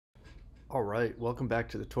All right, welcome back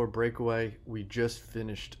to the Tour Breakaway. We just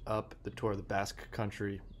finished up the Tour of the Basque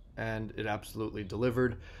Country, and it absolutely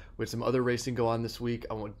delivered. With some other racing go on this week,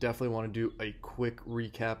 definitely want to do a quick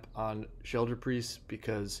recap on Sheldeprijs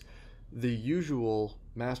because the usual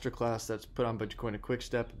masterclass that's put on by Jacoina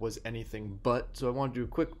Quickstep was anything but. So I want to do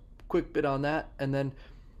a quick bit on that, and then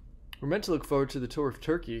we're meant to look forward to the Tour of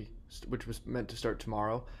Turkey, which was meant to start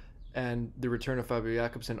tomorrow, and the return of Fabio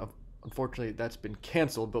Jakobsen. Unfortunately, that's been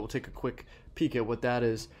canceled, but we'll take a quick peek at what that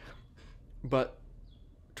is. But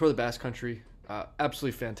Tour of the Basque Country,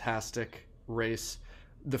 absolutely fantastic race.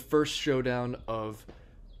 The first showdown of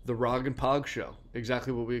the Rog and Pog show,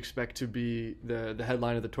 exactly what we expect to be the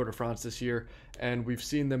headline of the Tour de France this year. And we've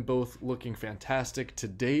seen them both looking fantastic to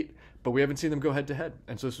date, but we haven't seen them go head-to-head.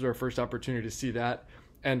 And so this was our first opportunity to see that.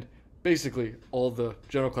 And basically, all the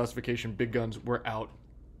general classification big guns were out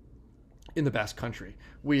in the Basque Country.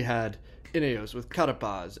 We had Ineos with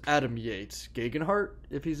Carapaz, Adam Yates, Geoheganhart,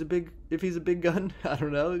 if he's a big gun, I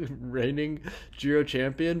don't know, reigning Giro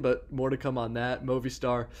champion, but more to come on that.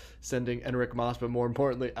 Movistar sending Enric Mas, but more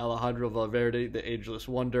importantly, Alejandro Valverde, the ageless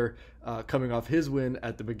wonder, coming off his win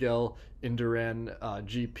at the Miguel Indurain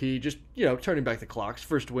GP, just, turning back the clocks.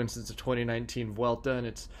 First win since the 2019 Vuelta, and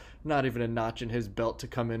it's not even a notch in his belt to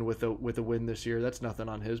come in with a win this year. That's nothing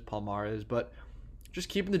on his palmares, but just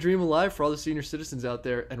keeping the dream alive for all the senior citizens out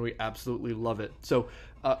there, and we absolutely love it. So,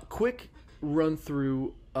 quick run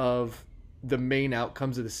through of the main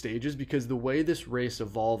outcomes of the stages, because the way this race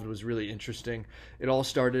evolved was really interesting. It all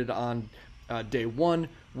started on day one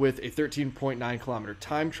with a 13.9 kilometer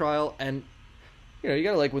time trial, and you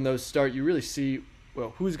gotta like when those start, you really see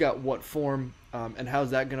who's got what form and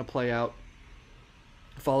how's that gonna play out.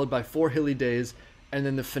 Followed by 4 hilly days, and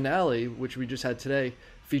then the finale, which we just had today,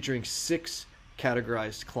 featuring 6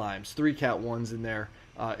 categorized climbs, 3 Cat 1s in there,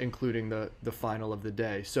 including the final of the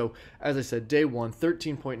day. So as I said, day one,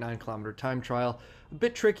 13.9 kilometer time trial, a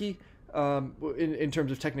bit tricky in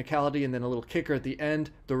terms of technicality, and then a little kicker at the end.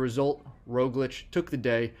 The result, Roglic took the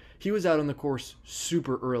day. He was out on the course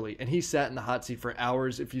super early, and he sat in the hot seat for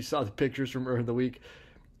hours. If you saw the pictures from earlier in the week,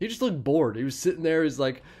 he just looked bored. He was sitting there, he's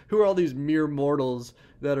like, who are all these mere mortals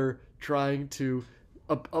that are trying to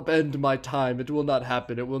upend my time? It will not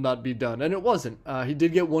happen. It will not be done. And it wasn't. He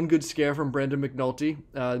did get one good scare from Brendan McNulty,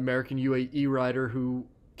 American UAE rider, who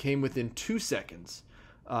came within 2 seconds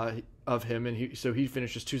of him, and he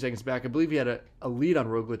finished just 2 seconds back. I believe he had a lead on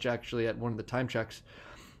Roglic actually at one of the time checks.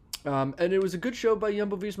 And it was a good show by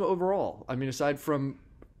Jumbo-Visma overall. I mean, aside from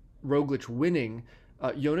Roglic winning,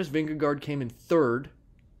 Jonas Vingegaard came in third,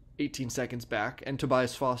 18 seconds back, and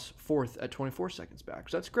Tobias Foss fourth at 24 seconds back.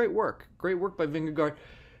 So that's great work. Great work by Vingegaard,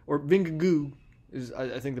 or Vingegaard is,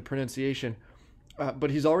 I think, the pronunciation.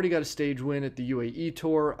 But he's already got a stage win at the UAE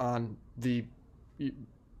Tour on the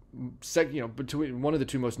between one of the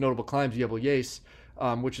two most notable climbs, Jebel Yates,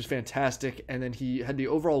 which is fantastic. And then he had the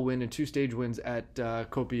overall win and 2 stage wins at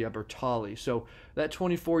Coppi Bertali. So that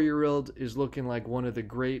 24-year-old is looking like one of the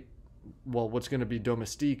great, what's going to be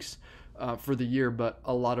domestiques for the year, but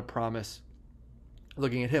a lot of promise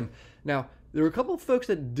looking at him. Now, there were a couple of folks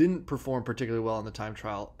that didn't perform particularly well in the time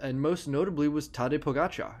trial, and most notably was Tadej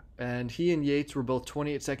Pogacar, and he and Yates were both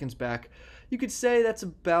 28 seconds back. You could say that's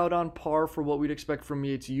about on par for what we'd expect from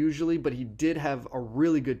Yates usually, but he did have a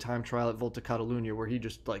really good time trial at Volta Catalunya where he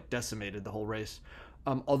just decimated the whole race.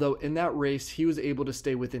 Although in that race, he was able to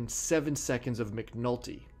stay within 7 seconds of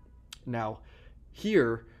McNulty. Now,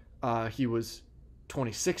 here, he was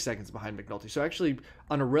 26 seconds behind McNulty. So actually,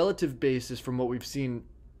 on a relative basis from what we've seen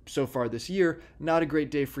so far this year, not a great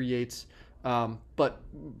day for Yates, but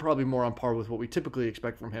probably more on par with what we typically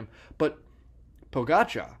expect from him. But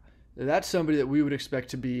Pogacar, that's somebody that we would expect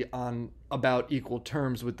to be on about equal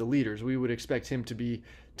terms with the leaders. We would expect him to be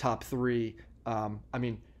top 3.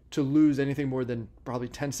 To lose anything more than probably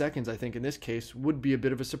 10 seconds, I think, in this case, would be a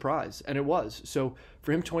bit of a surprise. And it was. So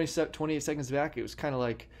for him, 28 seconds back, it was kind of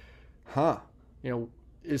like,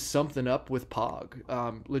 is something up with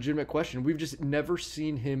Pog? Legitimate question. We've just never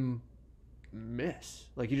seen him miss.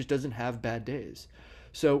 He just doesn't have bad days.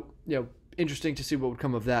 So, interesting to see what would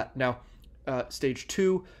come of that. Now, stage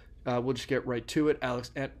 2, we'll just get right to it.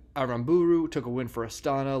 Alex Aramburu took a win for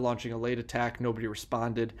Astana, launching a late attack. Nobody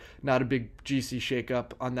responded. Not a big GC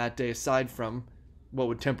shakeup on that day, aside from what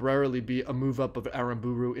would temporarily be a move up of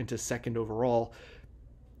Aramburu into second overall.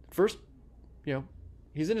 First,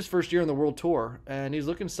 he's in his first year on the World Tour, and he's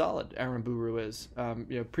looking solid, Aramburu is.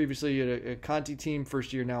 Previously at a Conti team,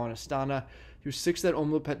 first year now in Astana. He was 6th at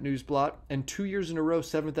Omloop Newsblad, and 2 years in a row,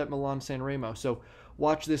 7th at Milan San Remo. So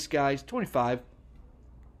watch this guy. He's 25,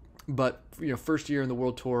 but first year in the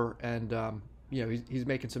World Tour, and he's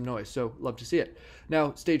making some noise. So love to see it.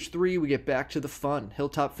 Now, stage 3, we get back to the fun.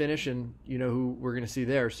 Hilltop finish, and you know who we're going to see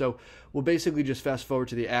there. So we'll basically just fast forward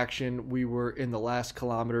to the action. We were in the last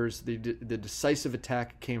kilometers. The decisive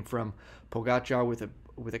attack came from Pogacar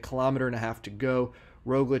with a kilometer and a half to go.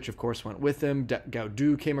 Roglic, of course, went with him.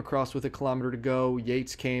 Gaudu came across with a kilometer to go.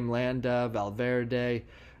 Yates came, Landa, Valverde.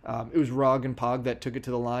 It was Rog and Pog that took it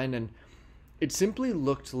to the line, and it simply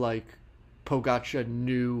looked like Pogacar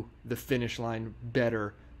knew the finish line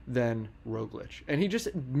better than Roglic, and he just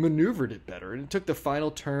maneuvered it better, and it took the final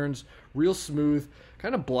turns real smooth,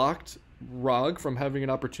 kind of blocked Rog from having an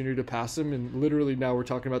opportunity to pass him, and literally now we're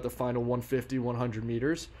talking about the final 150, 100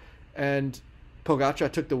 meters, and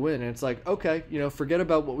Pogacar took the win, and it's like, okay, forget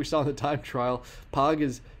about what we saw in the time trial. Pog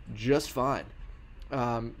is just fine.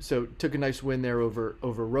 So took a nice win there over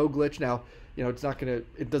Roglic. Now,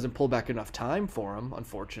 it doesn't pull back enough time for him,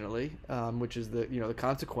 unfortunately, which is the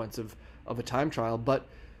consequence of a time trial. But,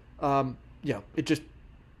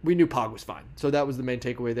 we knew Pog was fine. So that was the main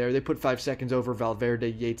takeaway there. They put 5 seconds over Valverde,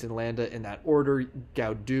 Yates, and Landa in that order.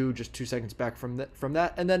 Gaudu just 2 seconds back from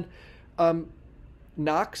that. And then,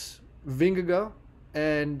 Knox, Vingegaard,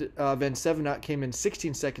 and Van Sevenot came in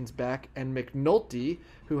 16 seconds back, and McNulty,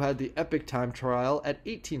 who had the epic time trial, at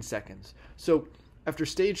 18 seconds. So after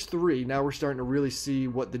stage 3, now we're starting to really see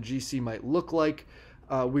what the GC might look like.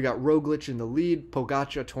 We got Roglic in the lead,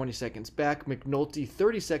 Pogacar 20 seconds back, McNulty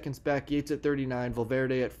 30 seconds back, Yates at 39,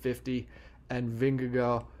 Valverde at 50, and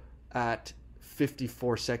Vingegaard at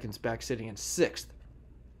 54 seconds back, sitting in 6th.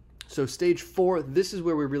 So stage 4, this is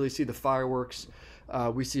where we really see the fireworks.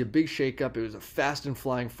 We see a big shakeup. It was a fast and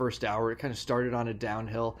flying first hour. It kind of started on a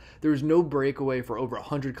downhill. There was no breakaway for over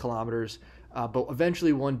 100 kilometers, but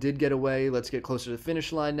eventually one did get away. Let's get closer to the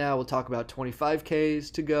finish line now. We'll talk about 25Ks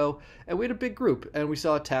to go. And we had a big group, and we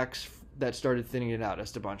saw attacks that started thinning it out.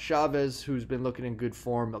 Esteban Chavez, who's been looking in good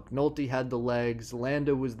form. McNulty had the legs.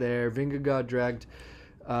 Landa was there. Vingegaard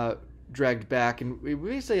dragged back, and we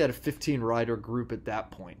basically had a 15-rider group at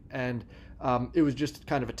that point. And it was just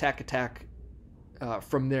kind of attack.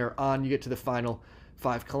 From there on, you get to the final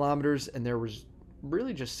 5 kilometers, and there was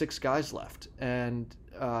really just 6 guys left, and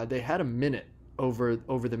they had a minute over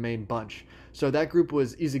the main bunch. So that group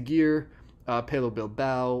was Izagirre, Pello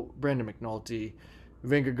Bilbao, Brandon McNulty,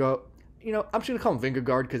 Vingegaard. I'm just going to call him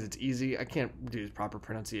Vingegaard because it's easy. I can't do his proper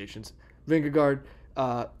pronunciations. Vingegaard,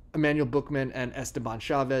 Emmanuel Buchmann, and Esteban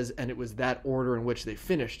Chavez, and it was that order in which they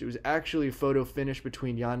finished. It was actually a photo finish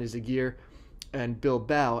between Jan Izagirre and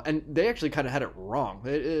Bilbao, and they actually kind of had it wrong.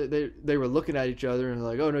 They were looking at each other and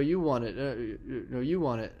like, oh no, you won it, no, you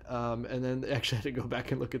won it, and then they actually had to go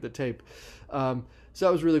back and look at the tape. So that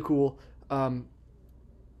was really cool.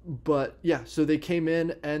 But yeah, so they came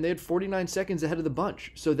in and they had 49 seconds ahead of the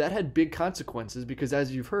bunch. So that had big consequences because,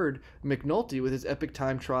 as you've heard, McNulty with his epic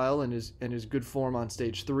time trial and his good form on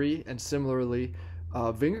stage 3, and similarly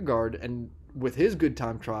Vingegaard and with his good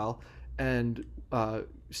time trial and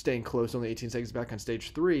staying close, only 18 seconds back on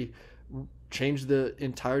stage 3, changed the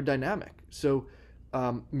entire dynamic. So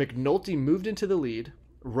McNulty moved into the lead.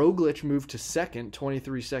 Roglic moved to second,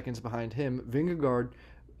 23 seconds behind him. Vingegaard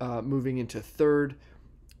moving into third.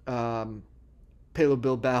 Pello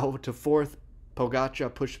Bilbao to fourth.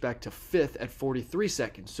 Pogacar pushed back to fifth at 43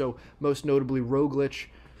 seconds. So most notably Roglic,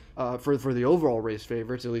 for the overall race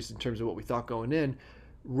favorites, at least in terms of what we thought going in,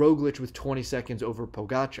 Roglic with 20 seconds over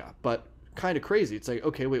Pogacar. But kind of crazy. It's like,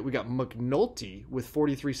 okay, wait, we got McNulty with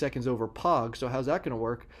 43 seconds over Pog, so how's that going to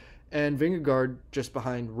work? And Vingegaard just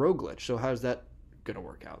behind Roglic, so how's that going to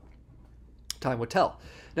work out? Time will tell.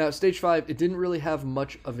 Now, stage 5, it didn't really have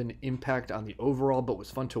much of an impact on the overall, but was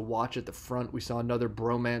fun to watch at the front. We saw another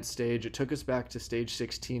bromance stage. It took us back to stage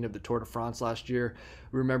 16 of the Tour de France last year.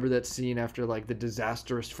 Remember that scene after like the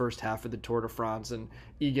disastrous first half of the Tour de France and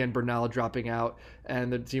Egan Bernal dropping out,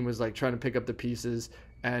 and the team was like trying to pick up the pieces.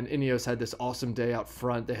 And Ineos had this awesome day out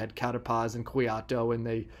front. They had Carapaz and Kwiato, and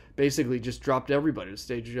they basically just dropped everybody. The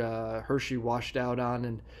stage Hershey washed out on,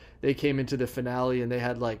 and they came into the finale, and they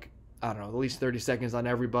had like, I don't know, at least 30 seconds on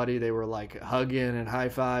everybody. They were like hugging and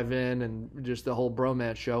high-fiving and just the whole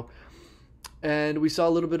bromance show. And we saw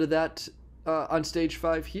a little bit of that on stage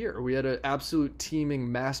 5 here. We had an absolute teaming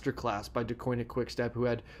masterclass by Deceuninck Quickstep, who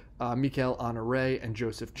had Mikel Honoré and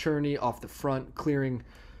Joseph Cherney off the front, clearing.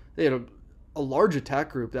 They had a large attack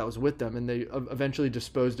group that was with them, and they eventually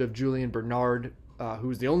disposed of Julian Bernard, who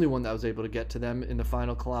was the only one that was able to get to them in the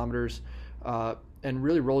final kilometers, and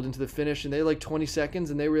really rolled into the finish. And they had like 20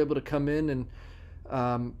 seconds, and they were able to come in,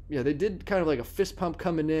 and they did kind of like a fist pump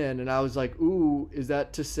coming in, and I was like, ooh, is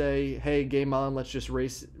that to say, hey, game on, let's just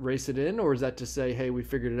race it in, or is that to say, hey, we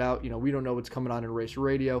figured it out, we don't know what's coming on in race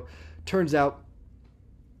radio? turns out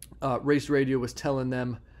race radio was telling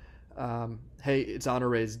them, hey, it's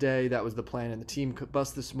Honoré's day. That was the plan in the team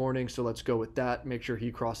bus this morning, so let's go with that. Make sure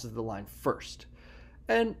he crosses the line first.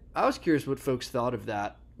 And I was curious what folks thought of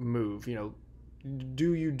that move. You know,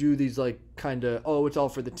 do you do these like kind of, oh, it's all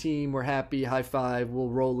for the team, we're happy, high five, we'll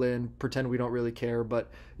roll in, pretend we don't really care,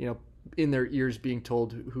 but, you know, in their ears being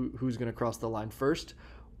told who's going to cross the line first,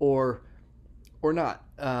 or not,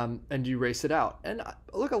 and you race it out. And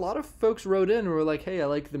look, a lot of folks wrote in and were like, hey, I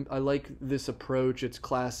like this approach, it's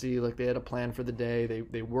classy, like they had a plan for the day,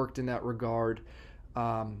 they worked in that regard,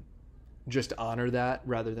 just honor that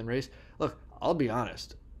rather than race. Look, I'll be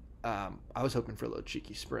honest, I was hoping for a little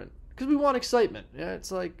cheeky sprint, because we want excitement. Yeah,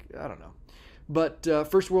 it's like, I don't know. But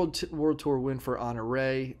first World Tour win for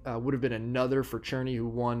Honoré, would have been another for Cherney, who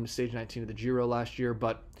won Stage 19 of the Giro last year.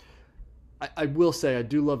 But I will say I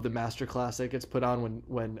do love the masterclass that gets put on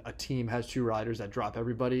when a team has two riders that drop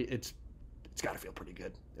everybody. It's got to feel pretty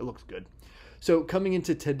good. It looks good. So coming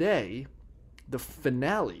into today, the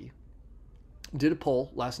finale, did a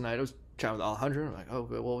poll last night. I was chatting with Alejandro. I'm like, oh,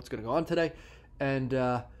 well, what's going to go on today? And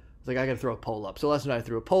I was like, I got to throw a poll up. So last night I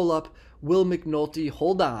threw a poll up. Will McNulty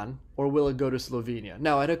hold on, or will it go to Slovenia?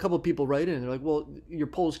 Now, I had a couple of people write in, and they're like, well, your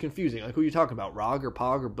poll's confusing. Like, who are you talking about, Rog or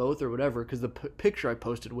Pog or both or whatever? Because the picture I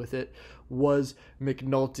posted with it was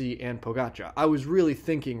McNulty and Pogacar. I was really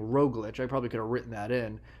thinking Roglic. I probably could have written that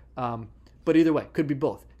in. But either way, could be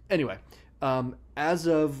both. Anyway, as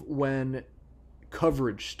of when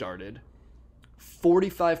coverage started,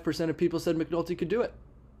 45% of people said McNulty could do it.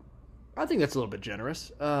 I think that's a little bit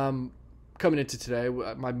generous. Coming into today,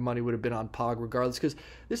 my money would have been on Pog regardless, because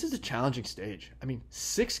this is a challenging stage. I mean,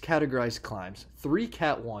 6 categorized climbs, 3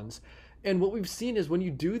 Cat 1s, and what we've seen is when you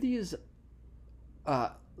do these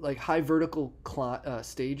like high vertical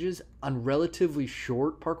stages on relatively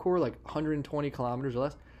short parkour, like 120 kilometers or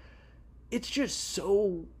less, it's just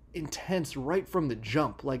so intense right from the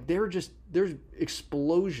jump. Like there's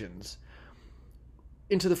explosions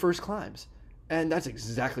into the first climbs. And that's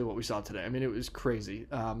exactly what we saw today. I mean, it was crazy.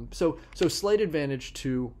 So slight advantage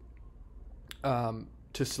to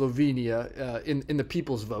Slovenia in the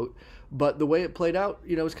people's vote, but the way it played out,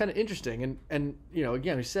 you know, was kind of interesting. And you know,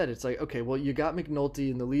 again, we said it's like, okay, well, you got McNulty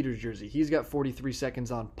in the leader's jersey. He's got 43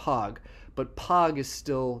 seconds on Pog, but Pog is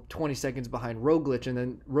still 20 seconds behind Roglic, and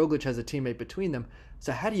then Roglic has a teammate between them.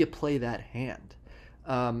 So how do you play that hand?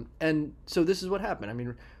 And so this is what happened. I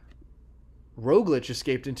mean, Roglic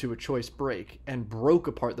escaped into a choice break and broke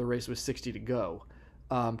apart the race with 60 to go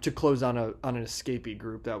to close on an escapee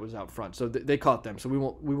group that was out front. So they caught them. So we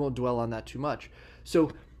won't dwell on that too much.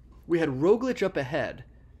 So we had Roglic up ahead,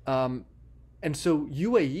 and so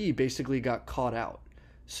UAE basically got caught out.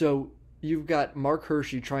 So you've got Mark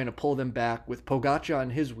Hirschi trying to pull them back with Pogacar on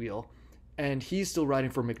his wheel, and he's still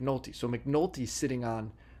riding for McNulty. So McNulty's sitting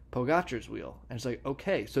on Pogacar's wheel. And it's like,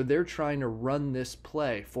 okay, so they're trying to run this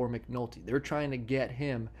play for McNulty. They're trying to get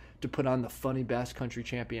him to put on the funny Basque Country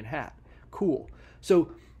champion hat. Cool.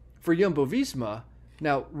 So for Jumbo-Visma,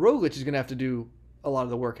 now Roglic is going to have to do a lot of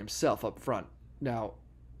the work himself up front. Now,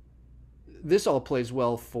 this all plays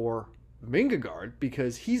well for Vingegaard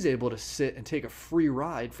because he's able to sit and take a free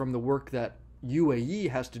ride from the work that UAE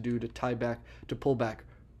has to do to pull back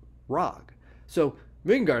Rog. So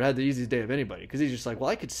Vingegaard had the easiest day of anybody because he's just like, well,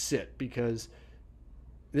 I could sit because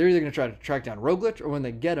they're either going to try to track down Roglic, or when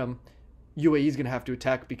they get him, UAE is going to have to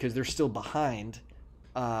attack because they're still behind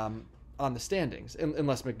on the standings,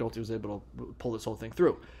 unless McNulty was able to pull this whole thing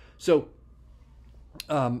through. So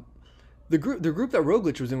the group that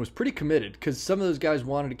Roglic was in was pretty committed because some of those guys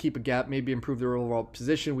wanted to keep a gap, maybe improve their overall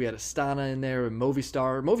position. We had Astana in there and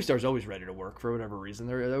Movistar. Movistar's always ready to work for whatever reason.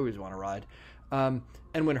 They always want to ride. And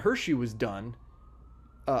when Hirschi was done,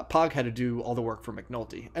 Pog had to do all the work for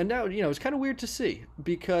McNulty. And now, you know, it's kind of weird to see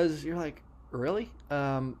because you're like, really?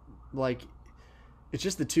 Like, it's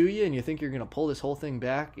just the two of you and you think you're going to pull this whole thing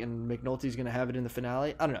back and McNulty's going to have it in the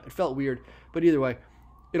finale? I don't know. It felt weird. But either way,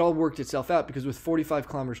 it all worked itself out because with 45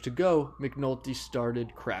 kilometers to go, McNulty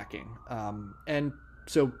started cracking. And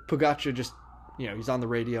so Pogacar just, you know, he's on the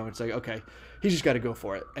radio and it's like, okay, he's just got to go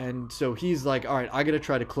for it. And so he's like, all right, I got to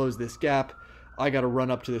try to close this gap. I got to run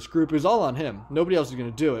up to this group. It was all on him. Nobody else is going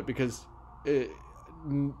to do it because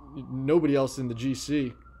nobody else in the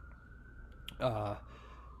GC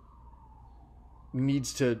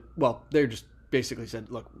needs to, well, they just basically said,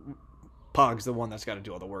 look, Pog's the one that's got to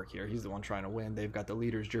do all the work here. He's the one trying to win. They've got the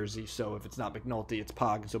leader's jersey. So if it's not McNulty, it's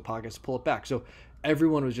Pog. And so Pog has to pull it back. So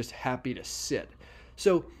everyone was just happy to sit.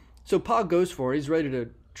 So Pog goes for it. He's ready to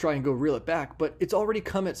try and go reel it back, but it's already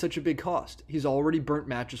come at such a big cost. He's already burnt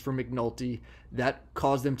matches for McNulty. That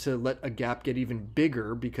caused them to let a gap get even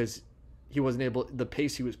bigger because he wasn't able, the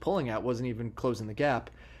pace he was pulling at wasn't even closing the gap.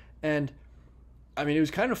 And I mean, it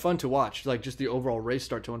was kind of fun to watch, like just the overall race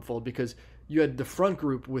start to unfold, because you had the front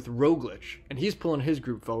group with Roglic, and he's pulling his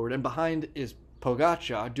group forward, and behind is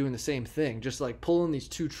Pogacar doing the same thing, just like pulling these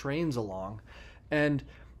two trains along. And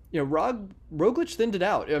Roglic thinned it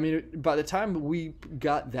out. I mean, by the time we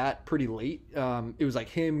got that pretty late, it was like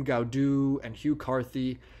him, Gaudu, and Hugh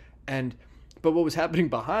Carthy, but what was happening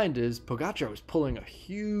behind is Pogacar was pulling a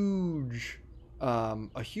huge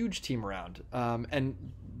team around, and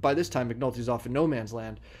by this time McNulty's off in no man's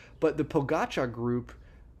land. But the Pogacar group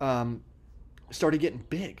started getting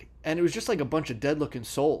big, and it was just like a bunch of dead-looking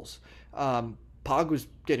souls. Pog was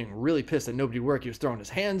getting really pissed that nobody worked. He was throwing his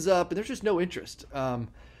hands up, and there's just no interest.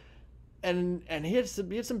 And he had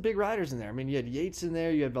some big riders in there. I mean, you had Yates in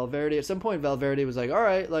there, you had Valverde. At some point, Valverde was like, all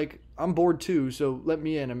right, like, I'm bored too, so let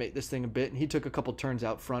me animate this thing a bit. And he took a couple turns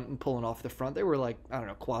out front and pulling off the front. They were like, I don't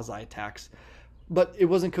know, quasi-attacks. But it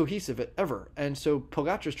wasn't cohesive ever. And so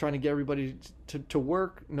Pogacar's trying to get everybody to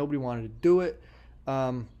work. Nobody wanted to do it.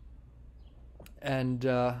 So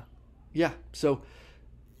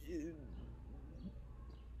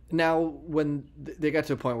now when they got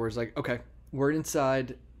to a point where it's like, okay, we're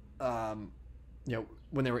inside, when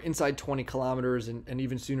they were inside 20 kilometers and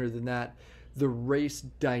even sooner than that, the race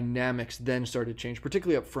dynamics then started to change,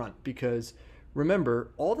 particularly up front, because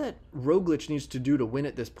remember, all that Roglic needs to do to win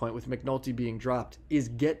at this point with McNulty being dropped is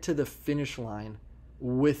get to the finish line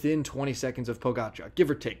within 20 seconds of Pogacar, give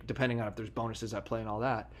or take, depending on if there's bonuses at play and all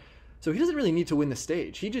that. So he doesn't really need to win the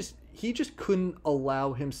stage. He just couldn't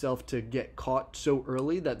allow himself to get caught so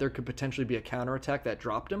early that there could potentially be a counterattack that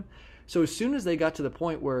dropped him. So as soon as they got to the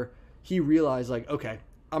point where he realized, like, okay,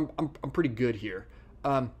 I'm pretty good here,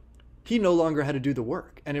 he no longer had to do the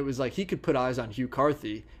work. And it was like he could put eyes on Hugh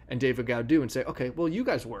Carthy and David Gaudu and say, okay, well, you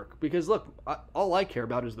guys work, because look, all I care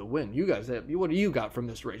about is the win. You guys, what do you got from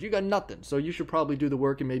this race? You got nothing. So you should probably do the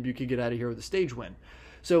work, and maybe you could get out of here with a stage win.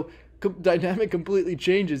 So dynamic completely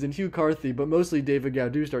changes, and Hugh Carthy, but mostly David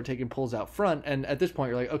Gaudu, start taking pulls out front. And at this point,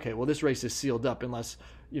 you're like, okay, well, this race is sealed up unless,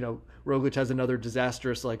 Roglic has another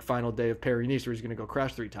disastrous, like, final day of Paris-Nice where he's going to go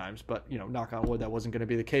crash 3 times. But, knock on wood, that wasn't going to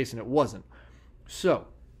be the case, and it wasn't. So,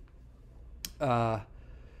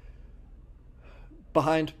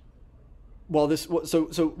 behind, while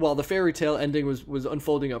the fairy tale ending was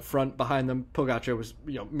unfolding up front, behind them, Pogacar was,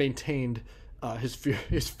 maintained his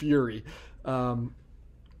fury,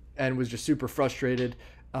 and was just super frustrated.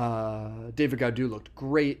 David Gaudu looked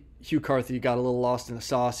great. Hugh Carthy got a little lost in the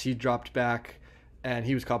sauce. He dropped back, and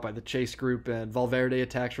he was caught by the chase group, and Valverde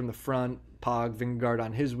attacks from the front, Pog, Vingegaard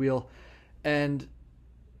on his wheel. And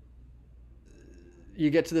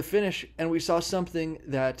you get to the finish, and we saw something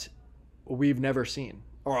that we've never seen,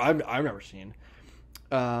 or I've never seen.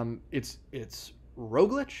 It's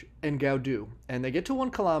Roglic and Gaudu, and they get to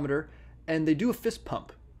 1 kilometer, and they do a fist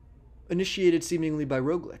pump, initiated seemingly by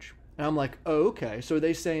Roglic. And I'm like, oh, okay, so are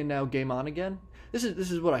they saying now game on again? This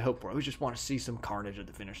is what I hope for. I just want to see some carnage at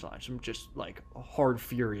the finish line, some just like hard,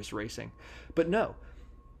 furious racing. But no,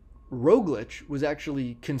 Roglic was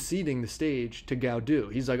actually conceding the stage to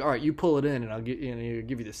Gaudu. He's like, all right, you pull it in, and I'll give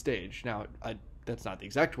you the stage. Now, that's not the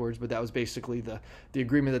exact words, but that was basically the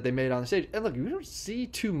agreement that they made on the stage. And look, we don't see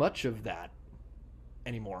too much of that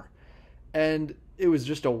anymore. And it was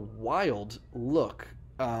just a wild look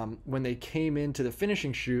when they came into the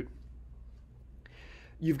finishing chute.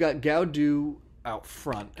 You've got Gaudu out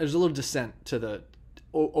front. There's a little descent to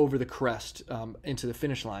over the crest into the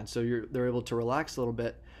finish line, so they're able to relax a little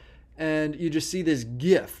bit. And you just see this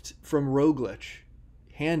gift from Roglic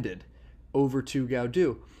handed over to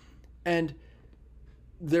Gaudu. And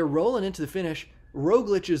they're rolling into the finish.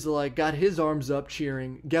 Roglic is like got his arms up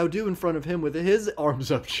cheering. Gaudu in front of him with his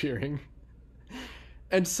arms up cheering.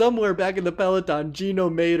 And somewhere back in the peloton, Gino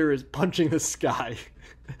Mater is punching the sky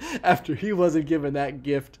after he wasn't given that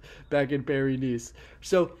gift back in Paris-Nice.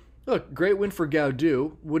 So, look, great win for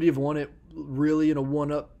Gaudu. Would he have won it really in a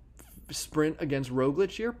one-up sprint against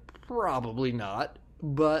Roglic here? Probably not,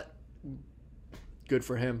 but good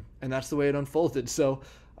for him. And that's the way it unfolded. So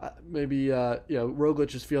maybe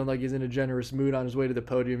Roglic is feeling like he's in a generous mood on his way to the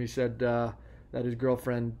podium. He said that his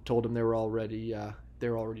girlfriend told him they were already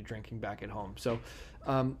drinking back at home. So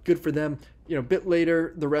good for them. A bit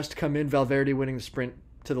later, the rest come in. Valverde winning the sprint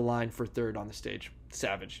to the line for third on the stage.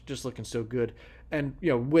 Savage, just looking so good. And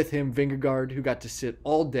with him, Vingegaard, who got to sit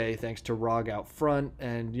all day thanks to Rog out front,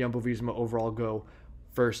 and Jumbo-Visma overall go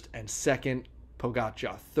first and second.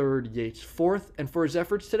 Pogacar third, Yates fourth. And for his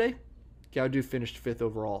efforts today, Gaudu finished fifth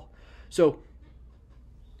overall. So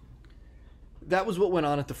that was what went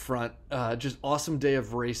on at the front. Just awesome day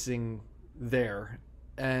of racing there.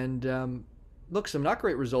 And look, some not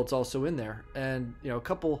great results also in there. And, a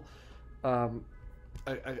couple to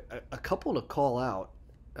call out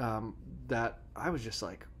that I was just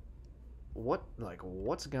like,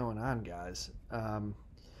 what's going on, guys?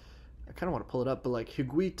 I kind of want to pull it up, but like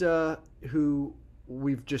Higuita, who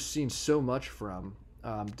we've just seen so much from,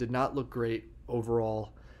 did not look great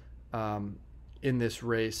overall in this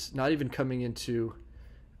race. Not even coming into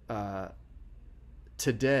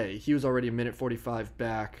today. He was already a minute 45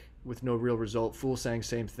 back with no real result. Fuglsang,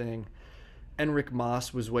 same thing. Enric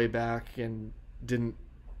Mas was way back and didn't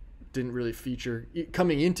really feature.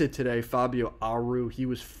 Coming into today, Fabio Aru, he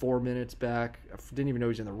was 4 minutes back. I didn't even know he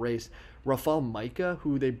was in the race. Rafał Majka,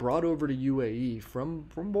 who they brought over to UAE from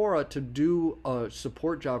Bora to do a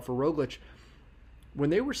support job for Roglic, when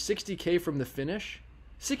they were 60K from the finish,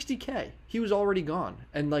 60K, he was already gone.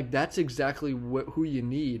 And like that's exactly who you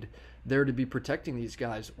need there to be protecting these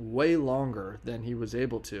guys way longer than he was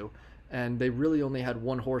able to. And they really only had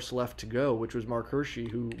one horse left to go, which was Mark Hirschi,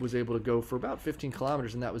 who was able to go for about 15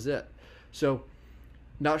 kilometers, and that was it. So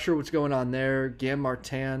not sure what's going on there. Guillaume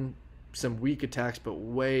Martin, some weak attacks, but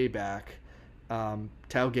way back. Tao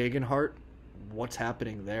Geoheganhart, what's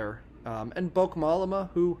happening there? And Bok Mollema,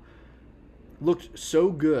 who looked so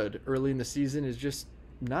good early in the season, is just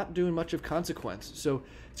not doing much of consequence. So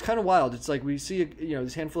it's kind of wild. It's like we see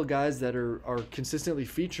this handful of guys that are consistently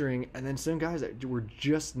featuring, and then some guys that were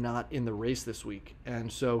just not in the race this week.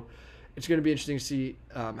 And so it's going to be interesting to see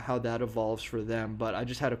how that evolves for them. But I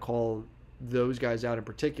just had to call those guys out in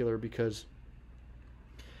particular because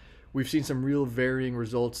we've seen some real varying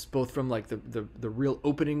results, both from like the real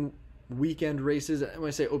opening weekend races. And when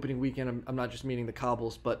I say opening weekend, I'm not just meaning the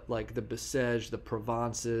cobbles, but like the Bessèges, the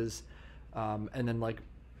Provences, and then like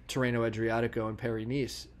Tirreno Adriatico and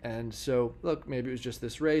Paris-Nice. And so look, maybe it was just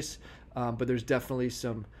this race, but there's definitely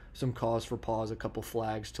some cause for pause, a couple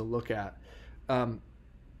flags to look at.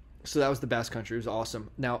 So that was the Basque Country. It was awesome.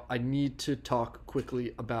 Now I need to talk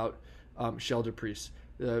quickly about Sheldeprijs,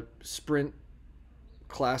 the sprint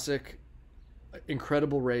classic,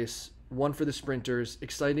 incredible race, one for the sprinters,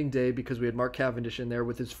 exciting day because we had Mark Cavendish in there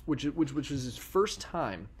with his which was his first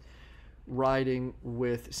time riding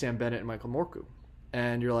with Sam Bennett and Michael Morkov.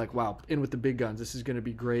 And you're like, wow, in with the big guns. This is going to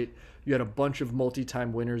be great. You had a bunch of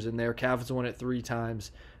multi-time winners in there. Cav's won it 3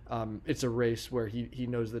 times. It's a race where he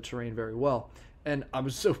knows the terrain very well. And I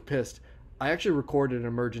was so pissed. I actually recorded an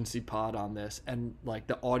emergency pod on this, and like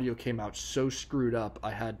the audio came out so screwed up,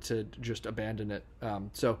 I had to just abandon it.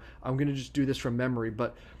 So I'm going to just do this from memory.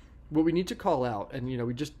 But what we need to call out, and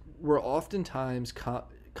we're oftentimes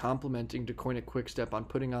complimenting Deceuninck Quickstep on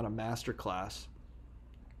putting on a masterclass,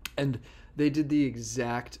 and they did the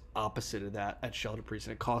exact opposite of that at Sheldeprijs,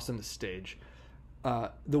 and it cost them the stage.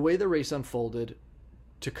 The way the race unfolded,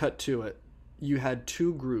 to cut to it, you had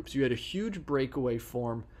 2 groups. You had a huge breakaway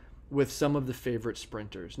form with some of the favorite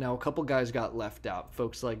sprinters. Now, a couple guys got left out.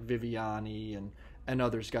 Folks like Viviani and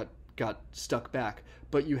others got stuck back.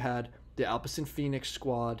 But you had the Alpecin Phoenix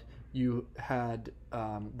squad. You had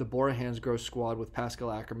the Bora Hansgrohe squad with Pascal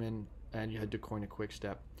Ackermann, and you had Deceuninck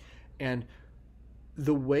Quickstep. And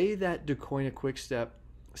the way that Deceuninck Quickstep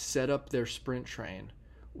set up their sprint train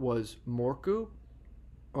was Morkov,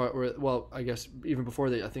 or I guess even before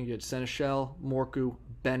that, I think you had Seneschal, Morkov,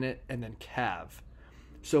 Bennett, and then Cav.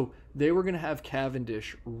 So they were going to have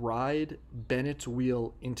Cavendish ride Bennett's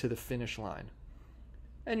wheel into the finish line.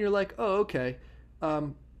 And you're like, oh, okay.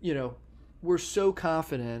 We're so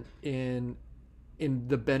confident in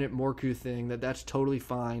the Bennett Morkov thing that's totally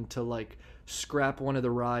fine to like scrap one of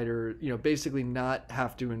the riders, basically not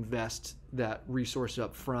have to invest that resource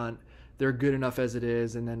up front. They're good enough as it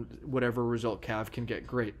is, and then whatever result Cav can get,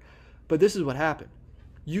 great. But this is what happened.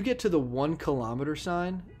 You get to the 1 kilometer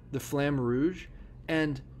sign, the Flamme Rouge,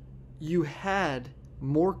 and you had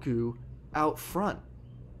Morkov out front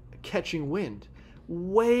catching wind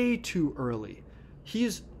way too early.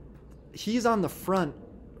 He's on the front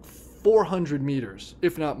 400 meters,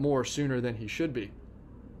 if not more, sooner than he should be.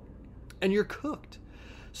 And you're cooked.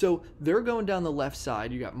 So they're going down the left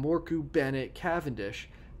side. You got Morkov, Bennett, Cavendish,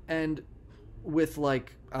 and with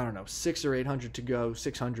 600 or 800 to go,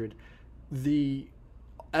 600,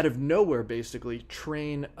 out of nowhere, basically,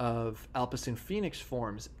 train of Alpecin Phoenix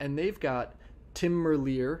forms, and they've got Tim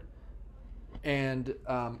Merlier and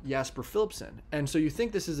Jasper Philipsen. And so you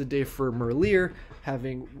think this is a day for Merlier,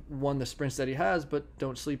 having won the sprints that he has, but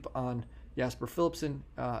don't sleep on Jasper Philipsen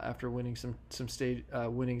after winning some stage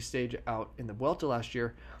out in the Vuelta last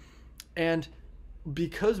year. And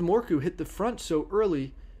because Morkov hit the front so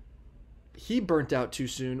early, he burnt out too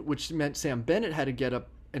soon, which meant Sam Bennett had to get up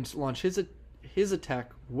and launch his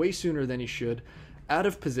attack way sooner than he should. out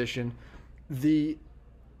of position. The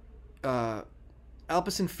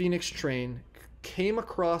Alpecin Phoenix train came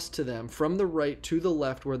across to them from the right to the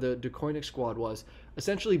left where the Deceuninck squad was,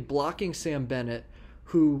 essentially blocking Sam Bennett,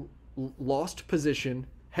 who lost position,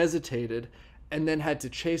 hesitated, and then had to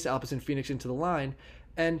chase Alpecin Phoenix into the line.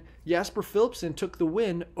 And Jasper Philipsen took the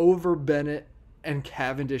win over Bennett and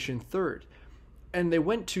Cavendish in third. And they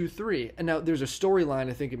went 2-3. And now there's a storyline,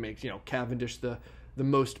 I think it makes, Cavendish the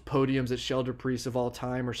most podiums at Sheldeprijs of all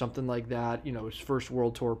time or something like that. His first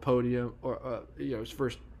World Tour podium, or his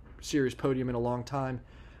first serious podium in a long time.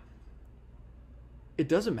 It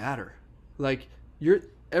doesn't matter. Like,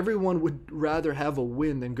 everyone would rather have a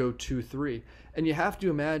win than go 2-3. And you have to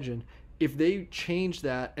imagine, if they change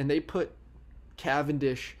that and they put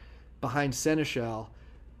Cavendish behind Seneschal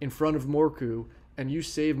in front of Morku, and you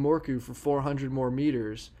save Morku for 400 more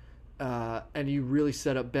meters, and you really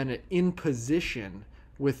set up Bennett in position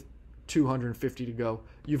with 250 to go,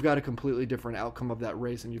 you've got a completely different outcome of that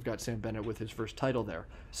race, and you've got Sam Bennett with his first title there.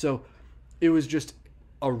 So it was just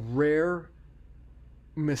a rare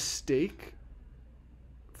mistake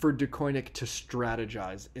for Deceuninck to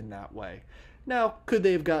strategize in that way. Now, could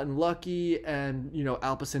they have gotten lucky and,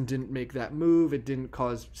 Alpecin didn't make that move? It didn't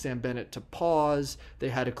cause Sam Bennett to pause. They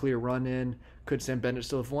had a clear run in. Could Sam Bennett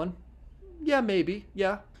still have won? Yeah, maybe.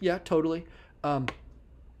 Yeah, totally. But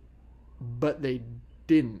they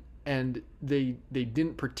didn't. And they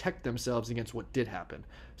didn't protect themselves against what did happen.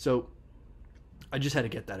 So I just had to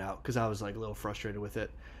get that out because I was like a little frustrated with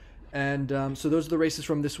it. And so those are the races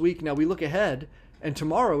from this week. Now we look ahead, and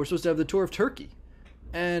tomorrow we're supposed to have the Tour of Turkey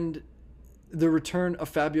and the return of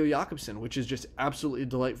Fabio Jakobsen, which is just absolutely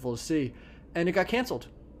delightful to see. And it got canceled.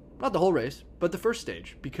 Not the whole race, but the first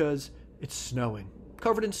stage, because it's snowing.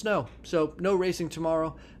 Covered in snow. So no racing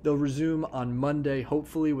tomorrow. They'll resume on Monday,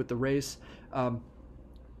 hopefully, with the race.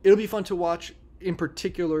 It'll be fun to watch, in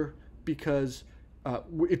particular, because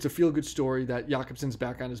it's a feel-good story that Jakobsen's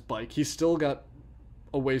back on his bike. He's still got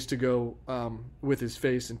a ways to go with his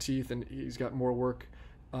face and teeth, and he's got more work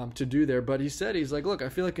to do there. But he said, he's like, look, I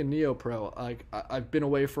feel like a neo-pro. I've been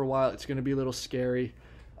away for a while. It's going to be a little scary,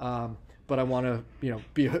 but I want to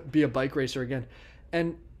be a bike racer again.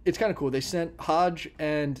 And it's kind of cool. They sent Hodge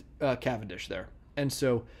and Cavendish there. And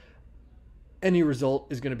so any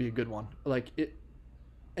result is going to be a good one.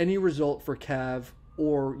 Any result for Cav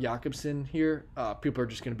or Jakobsen here, people are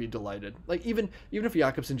just going to be delighted. Like, even if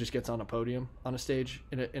Jakobsen just gets on a podium on a stage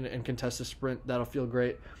and contests a sprint, that'll feel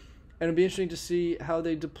great. And it'll be interesting to see how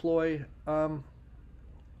they deploy Cav.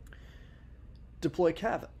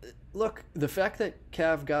 Look, the fact that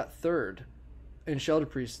Cav got third in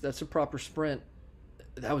Sheldeprijs, that's a proper sprint.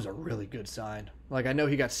 That was a really good sign. Like, I know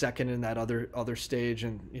he got second in that other stage,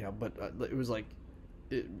 and but it was like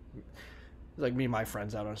me and my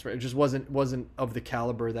friends out on a sprint. It just wasn't of the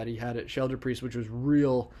caliber that he had at Sheldeprijs, which was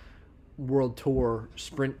real World Tour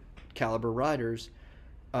sprint caliber riders.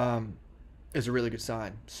 Is a really good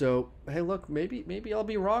sign. So hey, look, maybe I'll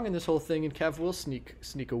be wrong in this whole thing, and Cav will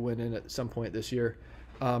sneak a win in at some point this year,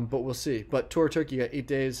 but we'll see. But Tour of Turkey got 8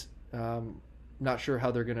 days. Not sure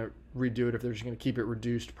how they're going to redo it, if they're just going to keep it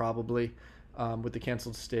reduced, probably, with the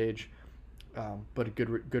canceled stage. But a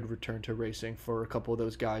good return to racing for a couple of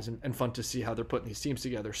those guys, and fun to see how they're putting these teams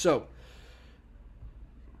together. So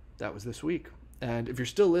that was this week. And if you're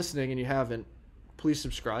still listening and you haven't, please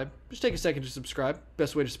subscribe. Just take a second to subscribe.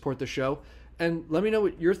 Best way to support the show. And let me know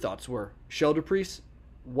what your thoughts were. Sheldeprijs,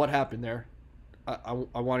 what happened there? I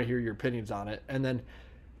want to hear your opinions on it. And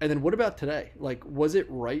then what about today? Like, was it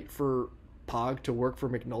right for Pog to work for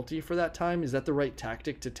McNulty for that time? Is that the right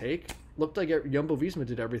tactic to take? Looked like Jumbo-Visma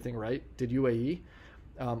did everything right. Did UAE?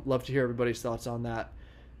 Love to hear everybody's thoughts on that.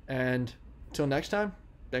 And until next time,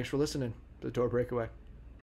 thanks for listening to the Tour Breakaway.